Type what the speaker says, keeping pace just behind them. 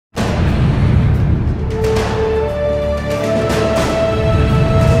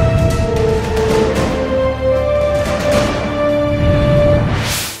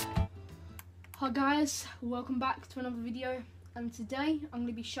welcome back to another video, and today I'm going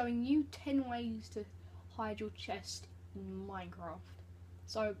to be showing you 10 ways to hide your chest in Minecraft.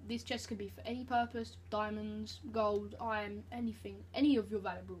 So this chest can be for any purpose: diamonds, gold, iron, anything, any of your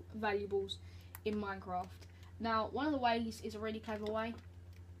valuables in Minecraft. Now, one of the ways is a really clever way.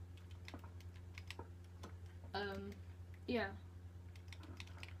 Yeah,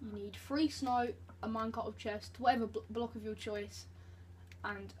 you need 3 snow, a minecart of chest, whatever block of your choice,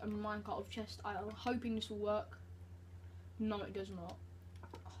 and a minecart of chest. I'm hoping this will work. No, it does not.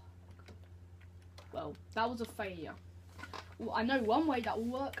 Well, that was a failure. Well, I know one way that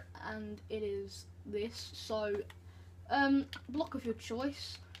will work, and it is this. So, block of your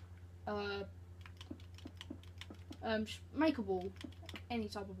choice. Make a wall, any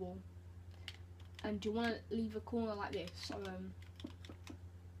type of wall, and you want to leave a corner like this. So,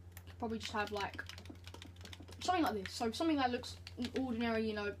 probably just have like something like this. So something that looks ordinary,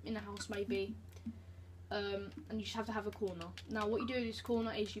 you know, in a house maybe. And you just have to have a corner. Now, what you do in this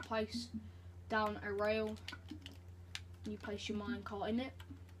corner is you place down a rail. You place your minecart in it,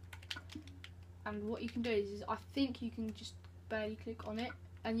 and what you can do is I think you can just barely click on it,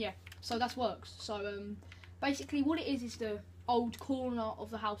 and yeah, so that works. So basically what it is the old corner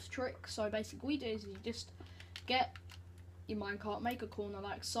of the house trick. So basically what you do is you just get your minecart, make a corner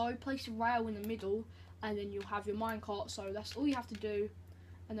like so, place a rail in the middle, and then you'll have your minecart. So that's all you have to do,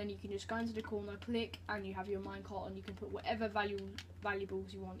 and then you can just go into the corner, click, and you have your minecart, and you can put whatever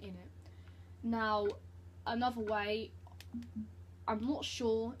valuables you want in it. Now, another way, I'm not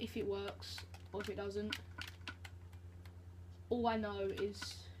sure if it works or if it doesn't. All I know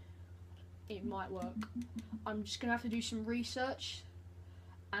is it might work. I'm just gonna have to do some research,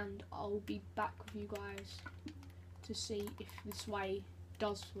 and I'll be back with you guys to see if this way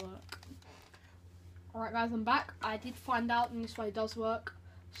does work. Alright guys, I'm back. I did find out and this way does work.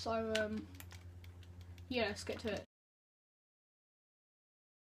 So yeah, let's get to it.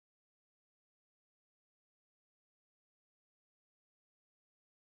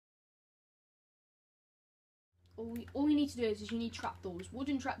 All you need to do is you need trapdoors,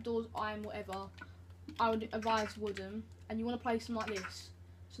 wooden trapdoors, iron, whatever. I would advise wooden, and you want to place them like this.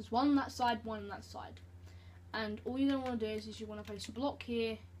 So there's one on that side, one on that side, and all you're gonna want to do is you want to place a block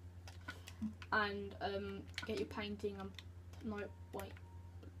here, and get your painting.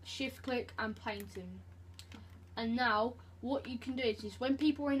 Shift click and painting. And now what you can do is when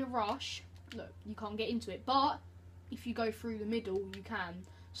people are in a rush, look, you can't get into it, but if you go through the middle, you can.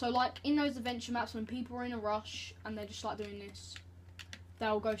 So like in those adventure maps, when people are in a rush and they're just like doing this,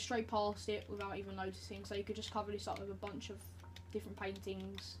 they'll go straight past it without even noticing. So you could just cover this up with a bunch of different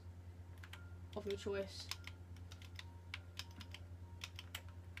paintings of your choice.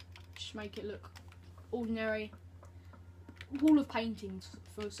 Just make it look ordinary. Wall of paintings,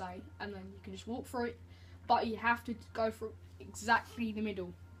 for say, and then you can just walk through it, but you have to go through exactly the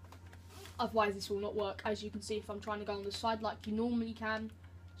middle. Otherwise this will not work. As you can see, if I'm trying to go on the side like you normally can,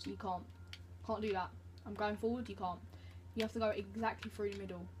 so you can't do that. I'm going forward, you can't. You have to go exactly through the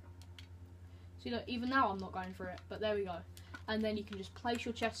middle. See, look, even now I'm not going through it, but there we go. And then you can just place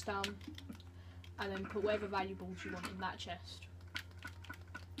your chest down, and then put whatever valuables you want in that chest.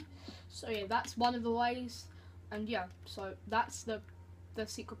 So yeah, that's one of the ways. And yeah, so that's the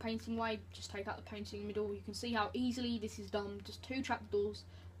secret painting way. Just take out the painting in the middle. You can see how easily this is done. Just 2 trapdoors,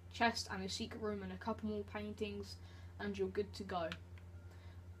 chest, and a secret room, and a couple more paintings, and you're good to go.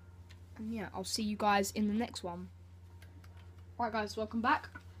 And yeah, I'll see you guys in the next one. Alright guys, welcome back.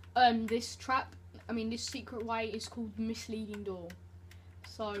 This secret way is called misleading door.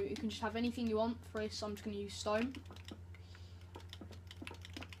 So you can just have anything you want. For this, I'm just going to use stone.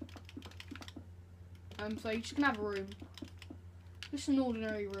 So you're just going to have a room. Just an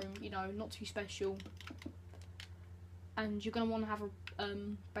ordinary room, you know, not too special. And you're going to want to have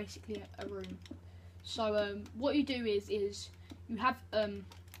basically a room. So what you do is you have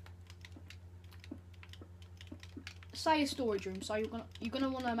say a storage room. So you're gonna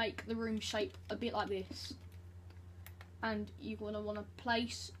want to make the room shape a bit like this, and you're gonna want to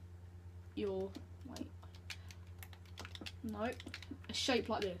place your a shape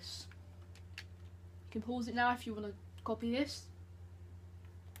like this. You can pause it now if you want to copy this.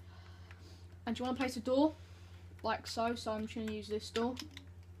 And you want to place a door like so. So I'm just going to use this door,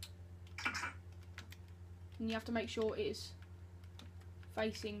 and you have to make sure it is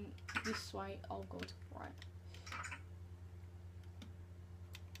facing this way. Oh god, right.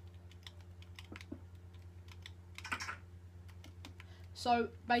 So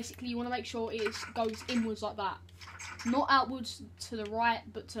basically you want to make sure it goes inwards like that. Not outwards to the right,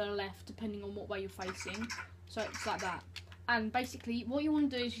 but to the left, depending on what way you're facing. So it's like that. And basically, what you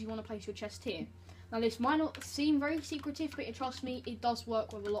want to do is you want to place your chest here. Now this might not seem very secretive, but trust me, it does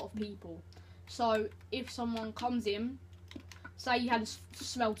work with a lot of people. So if someone comes in, say you had a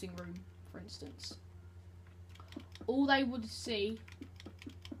smelting room, for instance, all they would see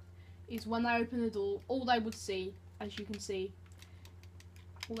is when they open the door, all they would see, as you can see,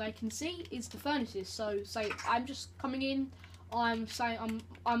 all they can see is the furnaces. So say I'm just coming in, I'm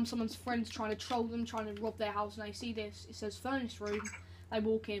someone's friend trying to troll them, trying to rob their house, and they see this, it says furnace room, they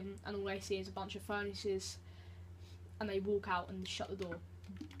walk in and all they see is a bunch of furnaces, and they walk out and shut the door.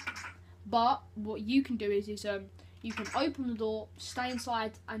 But what you can do is you can open the door, stay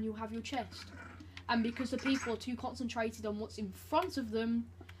inside, and you'll have your chest. And because the people are too concentrated on what's in front of them,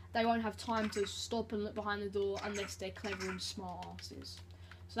 they won't have time to stop and look behind the door unless they're clever and smart asses.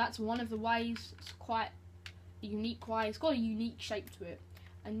 So that's one of the ways. It's quite a unique way. It's got a unique shape to it.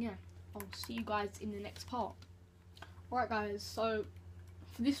 And yeah, I'll see you guys in the next part. Alright guys, so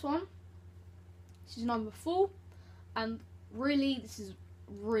for this one, this is number 4, and really this is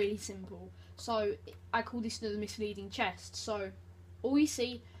really simple. So I call this the misleading chest. So all you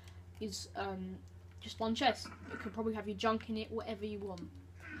see is just one chest. It could probably have your junk in it, whatever you want.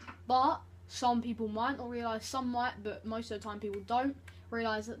 But some people might not realise, some might, but most of the time people don't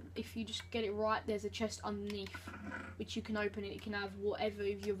realise that if you just get it right, there's a chest underneath which you can open it. You can have whatever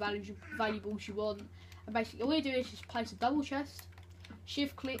of your valuables you want. And basically all you do is just place a double chest,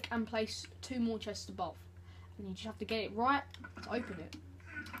 shift click, and place 2 more chests above. And you just have to get it right to open it.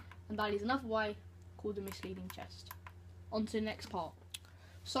 And that is another way called the misleading chest. On to the next part.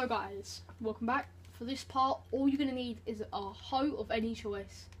 So guys, welcome back. For this part, all you're going to need is a hoe of any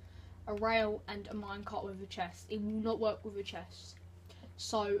choice, a rail, and a minecart with a chest. It will not work with a chest.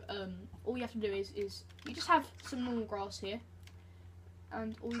 So all you have to do is you just have some normal grass here,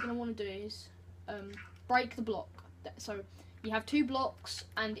 and all you're going to want to do is break the block. So you have 2 blocks,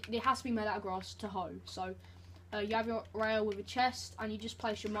 and it has to be made out of grass to hoe. So you have your rail with a chest, and you just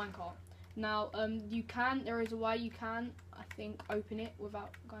place your minecart. Now there is a way you can, I think, open it without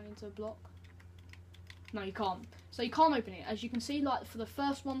going into a block. No, you can't. So you can't open it. As you can see, like for the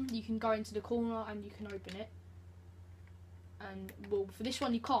first one, you can go into the corner and you can open it. And well, for this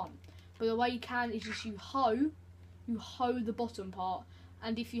one you can't. But the way you can is just you hoe the bottom part.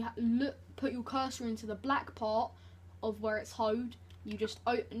 And if you put your cursor into the black part of where it's hoed, you just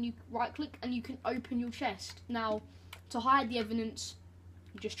you right click and you can open your chest. Now, to hide the evidence,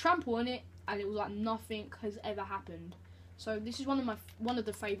 you just trample on it, and it was like nothing has ever happened. So this is one of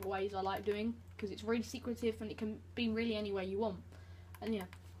the favourite ways I like doing, because it's really secretive and it can be really any way you want. And yeah,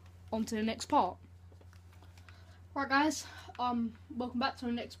 on to the next part. Right guys, welcome back to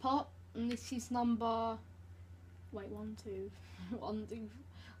the next part, and this is number, wait, 1, 2,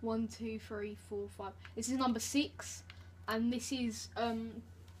 3, 4, 5. This is number 6, and this is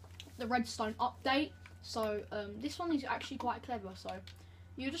the redstone update. So this one is actually quite clever. So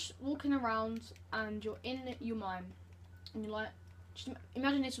you're just walking around and you're in your mine, and you're like, just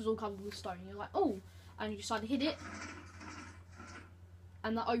imagine this was all covered with stone. You're like, oh, and you decide to hit it,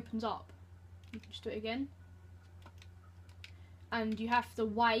 and that opens up. You can just do it again, and you have to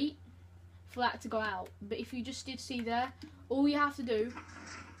wait for that to go out. But if you just did see there, all you have to do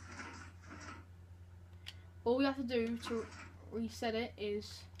to reset it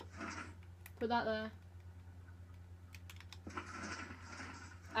is put that there.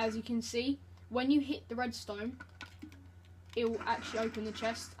 As you can see, when you hit the redstone, it will actually open the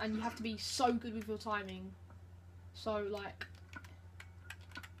chest, and you have to be so good with your timing. So like,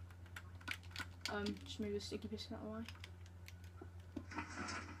 just move the sticky piston out of the way.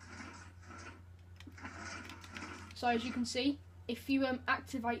 So as you can see, if you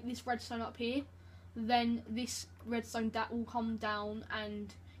activate this redstone up here, then this redstone that will come down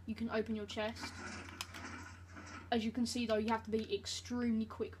and you can open your chest. As you can see though, you have to be extremely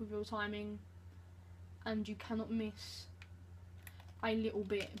quick with your timing, and you cannot miss a little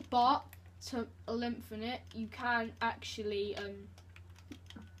bit. But to lengthen it, you can actually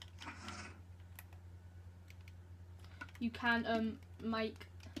make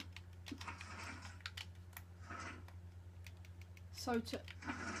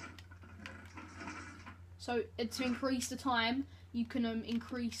to increase the time, you can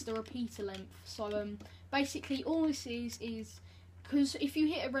increase the repeater length. So basically all this is because if you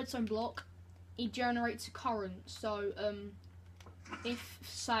hit a redstone block, it generates a current. So if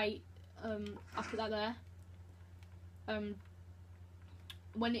say I put that there,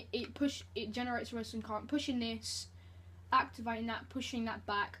 when it generates a redstone current, pushing this, activating that, pushing that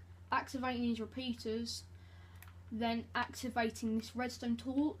back, activating these repeaters, then activating this redstone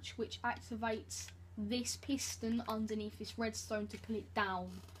torch, which activates this piston underneath this redstone to pull it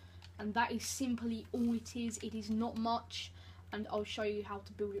down. and that is simply all it is. It is not much, and I'll show you how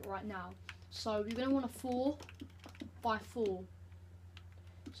to build it right now. So you're going to want a 4 by 4.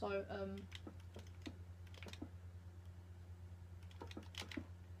 So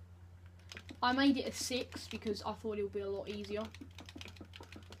I made it a 6 because I thought it would be a lot easier.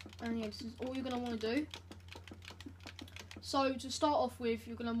 And yeah, this is all you're going to want to do. So to start off with,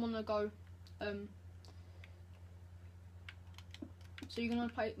 you're going to want to go, so you're going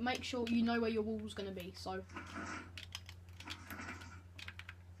to make sure you know where your wall's going to be. So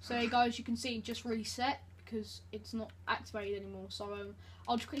there you go, as you can see, it just reset because it's not activated anymore. So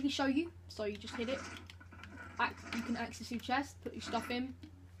I'll just quickly show you. So you just hit it, you can access your chest, put your stuff in,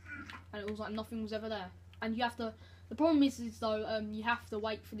 and it was like nothing was ever there. And you have to, the problem is though, you have to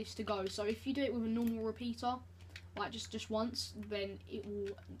wait for this to go. So if you do it with a normal repeater, like just once, then it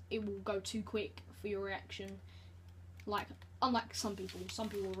will go too quick for your reaction. Like, unlike some people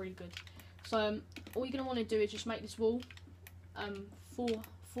are really good. So all you're gonna want to do is just make this wall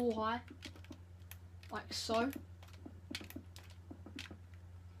 4 high, like so.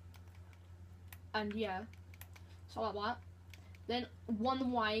 And yeah, so like that. Then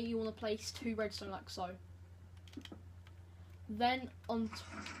one way you want to place 2 redstone, like so. Then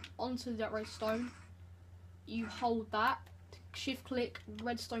onto that redstone, you hold that, shift click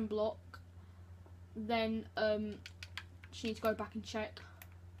redstone block, then just need to go back and check.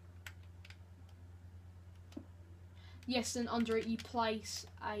 Yes, and under it you place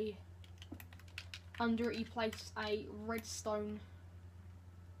a redstone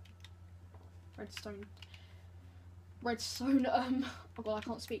oh god, I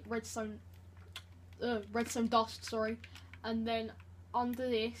can't speak. Redstone dust, sorry. And then under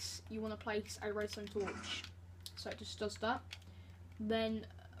this you want to place a redstone torch, so it just does that. Then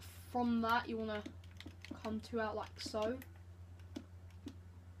from that you want to come 2 out like so.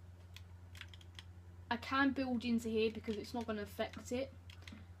 I can build into here because it's not going to affect it.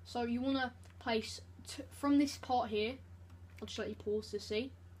 So you want to place from this part here, I'll just let you pause to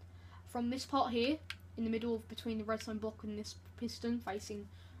see. From this part here, in the middle of between the redstone block and this piston facing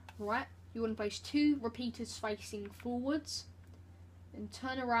right, you want to place 2 repeaters facing forwards, then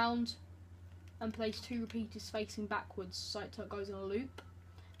turn around and place 2 repeaters facing backwards, so it goes in a loop.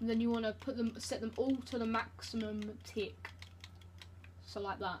 And then you want to set them all to the maximum tick, so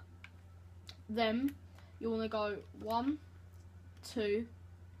like that. Then you want to go 1, 2,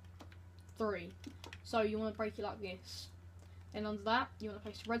 3. So you want to break it like this. Then under that you want to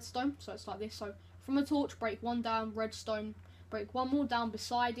place redstone, so it's like this. So from the torch, break 1 down, redstone, break 1 more down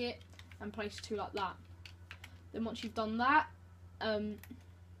beside it, and place 2 like that. Then once you've done that, I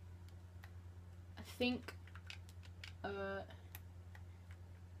think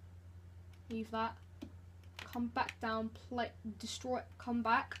leave that, come back down, destroy it, come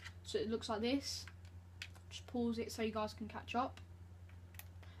back, so it looks like this. Just pause it so you guys can catch up.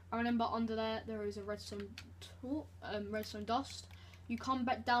 I remember under there is a redstone dust. You come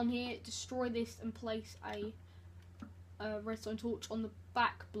back down here, destroy this, and place a redstone torch on the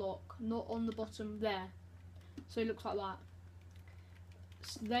back block, not on the bottom there. So it looks like that.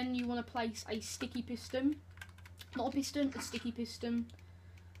 So then you want to place a sticky piston, not a piston, a sticky piston.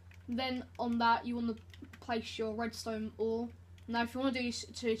 Then on that you want to place your redstone ore. Now if you want to do this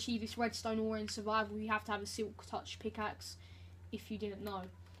to achieve this redstone ore in survival, you have to have a silk touch pickaxe, if you didn't know.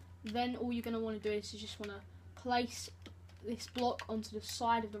 Then all you're going to want to do is you just want to place this block onto the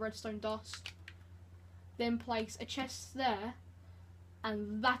side of the redstone dust, then place a chest there,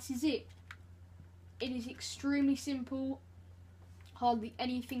 and that is it. It is extremely simple, hardly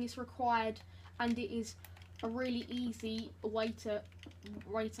anything is required, and it is a really easy way to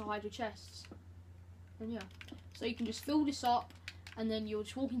hide your chests. And yeah, so you can just fill this up, and then you're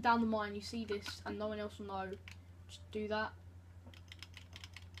just walking down the mine, you see this, and no one else will know. Just do that.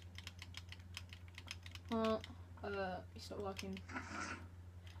 It's not working.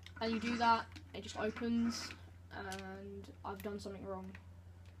 And you do that, it just opens, and I've done something wrong.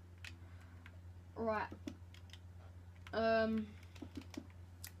 Right. I've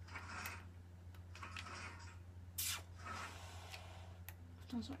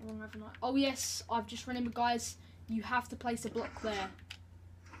done something wrong, haven't I? Oh yes, I've just remembered, guys. You have to place a block there.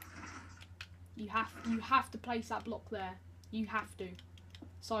 You have to place that block there. You have to.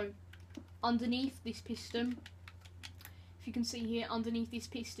 So underneath this piston, if you can see here, underneath this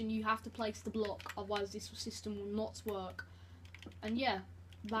piston, you have to place the block. Otherwise, this system will not work. And yeah,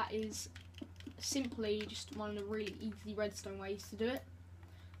 that is simply just one of the really easy redstone ways to do it.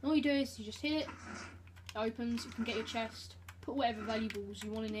 And all you do is you just hit it. It opens. You can get your chest. Put whatever valuables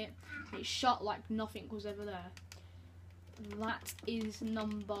you want in it. It's shut like nothing was ever there. That is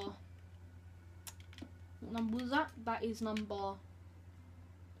number What number was that? That is number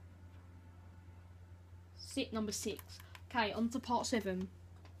number 6. Okay, on to part 7.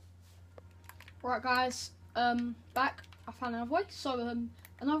 Right guys, back. I found another way. So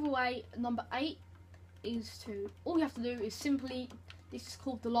another way, number 8, is to, all you have to do is simply, this is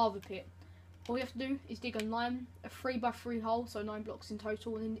called the lava pit. All you have to do is dig a 3x3 hole, so 9 blocks in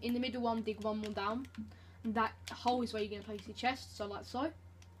total, and in the middle one, dig 1 more down. And that hole is where you're going to place your chest, so like so.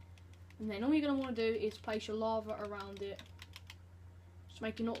 And then all you're going to want to do is place your lava around it. Just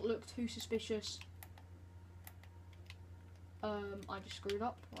make it not look too suspicious. I just screwed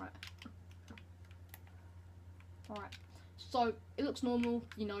up. Right. So it looks normal,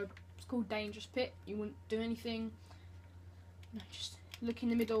 you know, it's called dangerous pit. You wouldn't do anything. No, just look in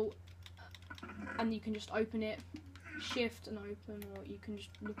the middle and you can just open it. Shift and open, or you can just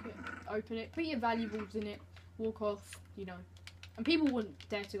open it, put your valuables in it, walk off, you know. And people wouldn't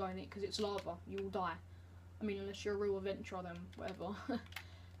dare to go in it because it's lava, you will die. I mean, unless you're a real adventurer, then whatever.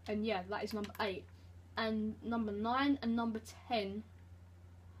 And yeah, that is number 8. And number 9 and number 10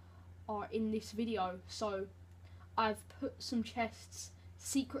 are in this video. So I've put some chests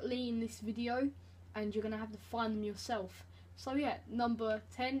secretly in this video and you're going to have to find them yourself. So yeah, number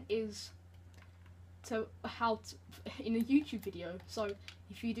 10 is to in a YouTube video. So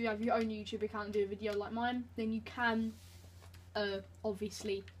if you do have your own YouTube account and do a video like mine, then you can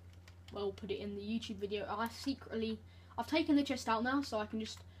obviously, well, put it in the YouTube video. I've taken the chest out now, so I can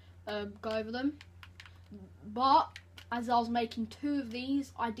just go over them. But as I was making 2 of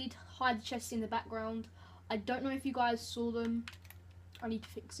these, I did hide the chests in the background. I don't know if you guys saw them. I need to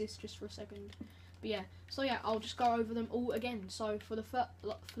fix this just for a second. But yeah, so yeah, I'll just go over them all again. So for the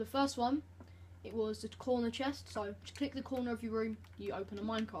first one, it was the corner chest. So just click the corner of your room, you open a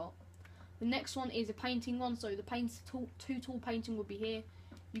minecart. The next one is a painting one. So the 2 tall painting will be here.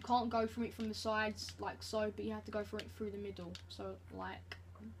 You can't go from it from the sides like so, but you have to go from it through the middle. So like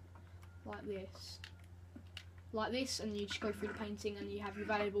this, and you just go through the painting and you have your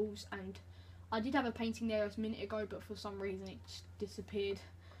valuables. And I did have a painting there a minute ago, but for some reason it just disappeared.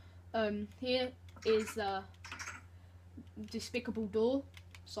 Here is the despicable door.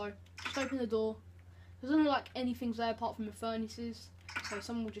 So just open the door. There's not like anything's there apart from the furnaces, so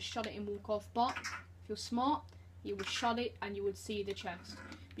someone will just shut it and walk off. But if you're smart, you would shut it and you would see the chest.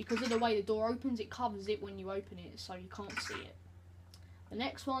 Because of the way the door opens, it covers it when you open it, so you can't see it. The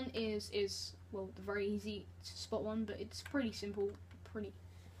next one is well, the very easy to spot one, but it's pretty simple, pretty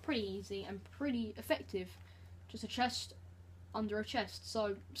easy and pretty effective. Just a chest under a chest.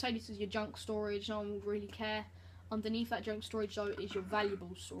 So say this is your junk storage, no one will really care. Underneath that junk storage though is your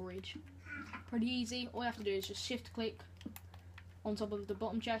valuable storage. Pretty easy. All you have to do is just shift click on top of the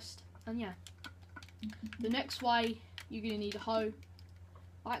bottom chest, and yeah. The next way, you're going to need a hoe,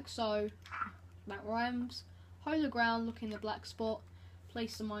 like so. That rhymes. Hoe the ground, look in the black spot,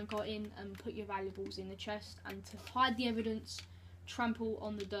 place the minecart in and put your valuables in the chest, and to hide the evidence, trample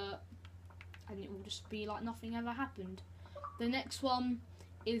on the dirt and it will just be like nothing ever happened. The next one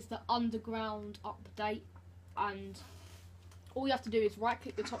is the underground update, and all you have to do is right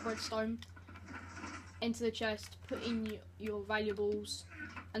click the top redstone, enter the chest, put in your valuables,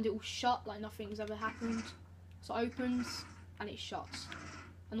 and it will shut like nothing's ever happened. So it opens and it shuts,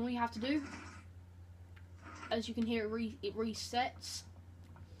 and all you have to do, as you can hear, it resets.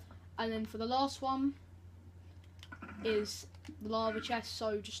 And then for the last one is the lava chest.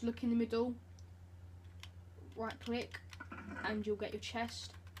 So just look in the middle, right click, and you'll get your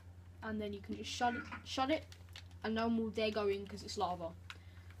chest, and then you can just shut it, and no one will dare go in because it's lava.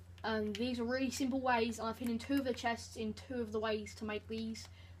 And these are really simple ways, and I've hidden 2 of the chests in 2 of the ways to make these.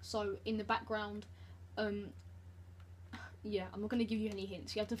 So in the background, yeah, I'm not going to give you any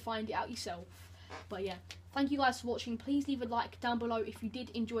hints, you have to find it out yourself. But yeah, thank you guys for watching. Please leave a like down below if you did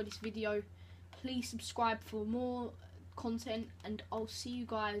enjoy this video. Please subscribe for more content, and I'll see you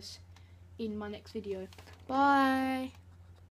guys in my next video. Bye.